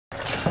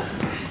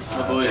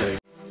boys.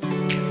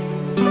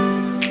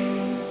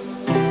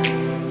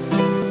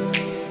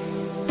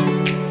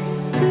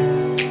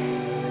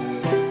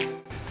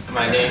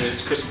 My name is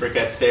Christopher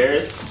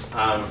Getz-Sayers.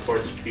 I'm a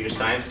fourth year computer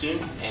science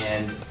student,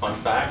 and fun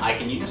fact, I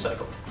can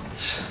unicycle.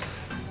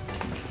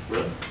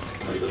 Really?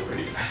 That's a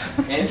pretty...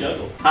 And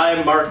juggle. Hi,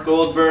 I'm Mark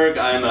Goldberg.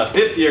 I'm a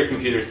fifth year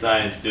computer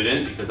science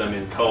student because I'm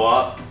in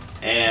co-op.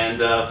 And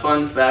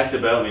fun fact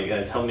about me,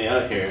 guys, help me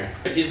out here.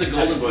 He's the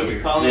golden boy. We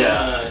call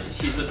him.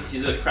 He's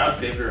a crowd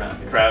favorite around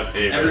here. Crowd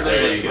favorite. Everybody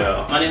there loves you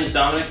go. My name is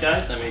Dominic,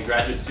 guys. I'm a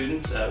graduate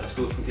student at the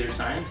School of Computer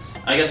Science.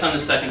 I guess I'm the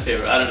second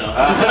favorite. I don't know.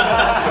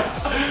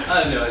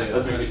 I have no idea.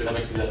 That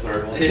makes me the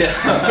third one. Yeah.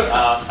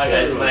 Hi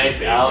guys, my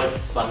name's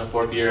Alex. I'm a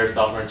fourth year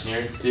software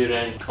engineering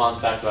student. Fun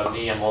fact about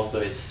me, I'm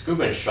also a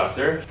scuba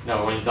instructor. You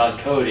know, when you're done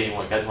coding,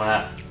 when you guys want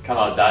to come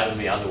out dive with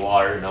me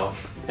underwater, you know,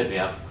 hit me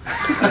up.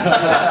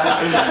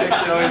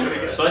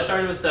 So I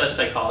started with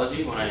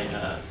psychology when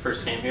I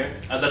first came here.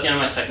 I was at the end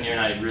of my second year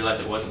and I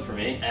realized it wasn't for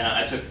me. And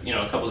I took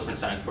a couple different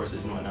science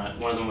courses and whatnot.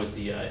 One of them was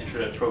the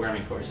Intro to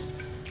Programming course.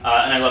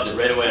 And I loved it.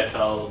 Right away I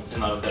fell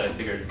in love with it. I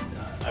figured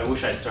I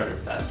wish I started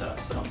with that stuff.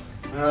 So.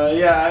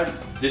 Yeah, I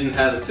didn't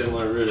have a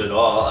similar route at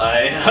all.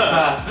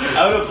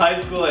 Out of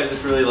high school, I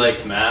just really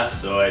liked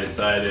math, so I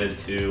decided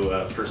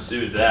to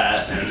pursue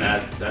that, and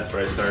that's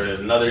where I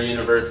started another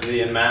university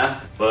in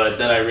math. But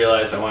then I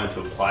realized I wanted to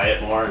apply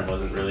it more and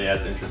wasn't really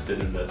as interested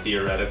in the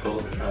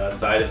theoretical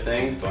side of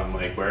things, so I'm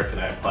like, where can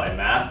I apply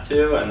math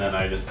to? And then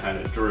I just kind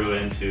of drew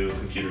into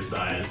computer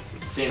science.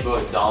 Same boat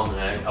as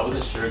Dominic. I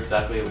wasn't sure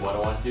exactly what I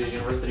wanted to do at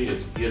university. It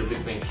was either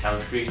between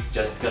chemistry,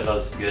 just because I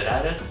was good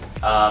at it.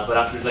 But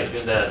after like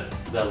doing the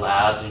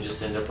labs and just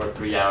sitting there for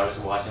 3 hours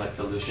and watching like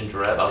solution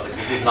drip, I was like,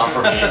 this is not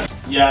for me.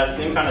 Yeah,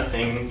 same kind of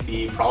thing.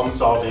 The problem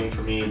solving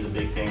for me is a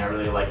big thing. I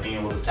really like being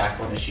able to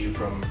tackle an issue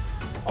from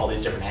all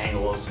these different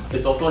angles.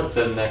 It's also like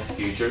the next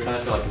future kind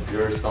of thing, like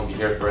computers gonna be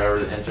here forever,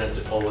 the internet's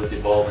always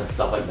evolve and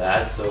stuff like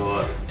that.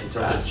 So in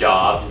terms of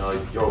job, you know,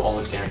 you're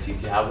almost guaranteed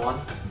to have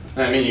one.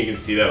 I mean, you can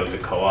see that with the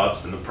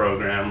co-ops and the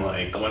program.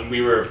 Like when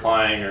we were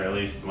applying, or at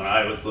least when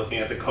I was looking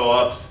at the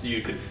co-ops,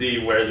 you could see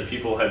where the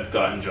people had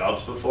gotten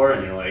jobs before,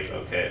 and you're like,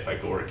 okay, if I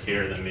could work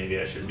here, then maybe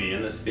I should be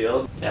in this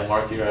field. Yeah,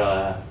 Mark here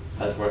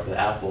has worked at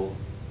Apple.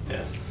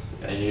 Yes.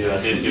 And you I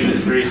did do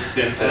some brief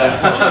stints at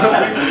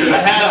Apple. I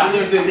have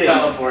lived in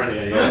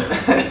California, yes.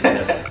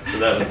 Yes. So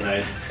that was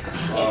nice.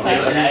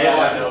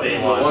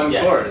 One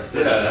course.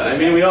 Yeah. I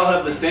mean, we all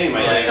have the same.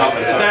 I think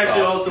it's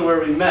actually also where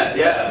we met.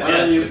 Yeah.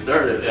 When you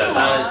started.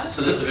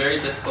 So there's a very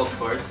difficult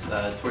course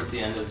towards the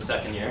end of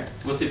second year.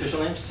 What's the official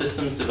name?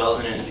 Systems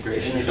Development and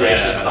Integration.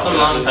 Some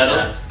long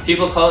title.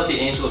 People call it the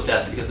Angel of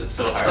Death because it's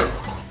so hard.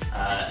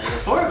 And the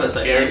four of us,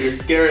 you're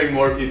scaring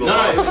more people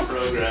out of the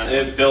program.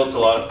 It built a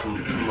lot of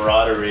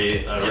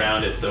camaraderie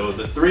around it. So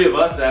the three of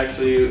us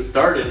actually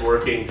started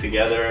working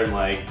together and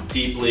like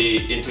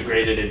deeply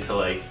integrated into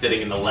like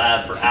sitting in the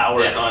lab for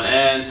hours on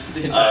end.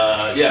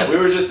 Yeah, we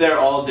were just there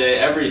all day,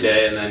 every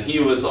day, and then he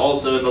was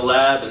also in the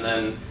lab, and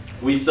then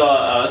we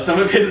saw some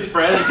of his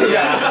friends. Some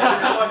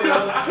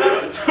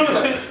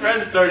of his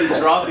friends started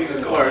dropping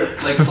the course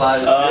like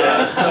flies.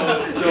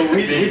 So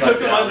we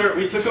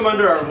took him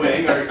under our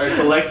wing, our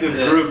collective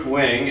group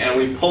wing, and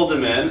we pulled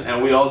him in,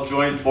 and we all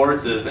joined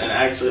forces, and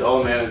actually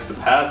all managed to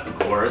pass the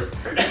course.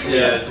 We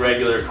had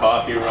regular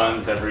coffee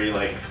runs every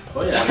like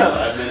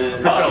 25 minutes.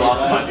 I'm sure I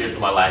lost 5 years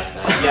of my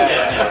lifespan.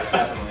 Yeah,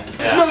 definitely.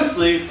 Yeah. No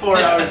sleep, 4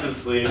 hours of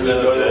sleep. We'd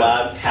go to the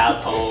lab,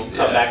 cab home,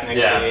 come back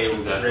next day,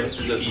 rinse,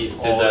 just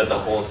repeat. did that the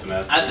whole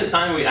semester. At the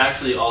time, we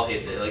actually all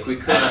hated it. Like we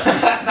couldn't.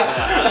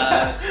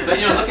 But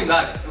you know, looking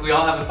back, we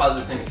all have a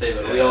positive thing to say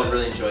about it. We all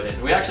really enjoyed it.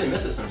 And we actually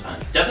miss it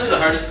sometimes. Definitely the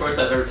hardest course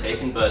I've ever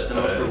taken, but the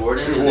most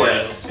rewarding.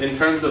 In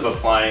terms of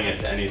applying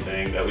it to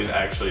anything that we've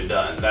actually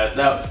done,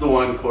 that's the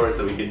one course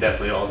that we could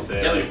definitely all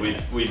say like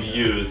we've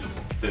used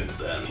since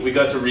then. We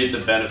got to reap the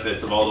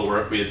benefits of all the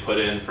work we had put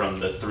in from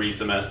the 3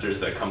 semesters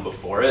that come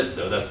before it,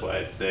 so that's why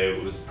I'd say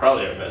it was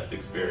probably our best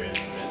experience.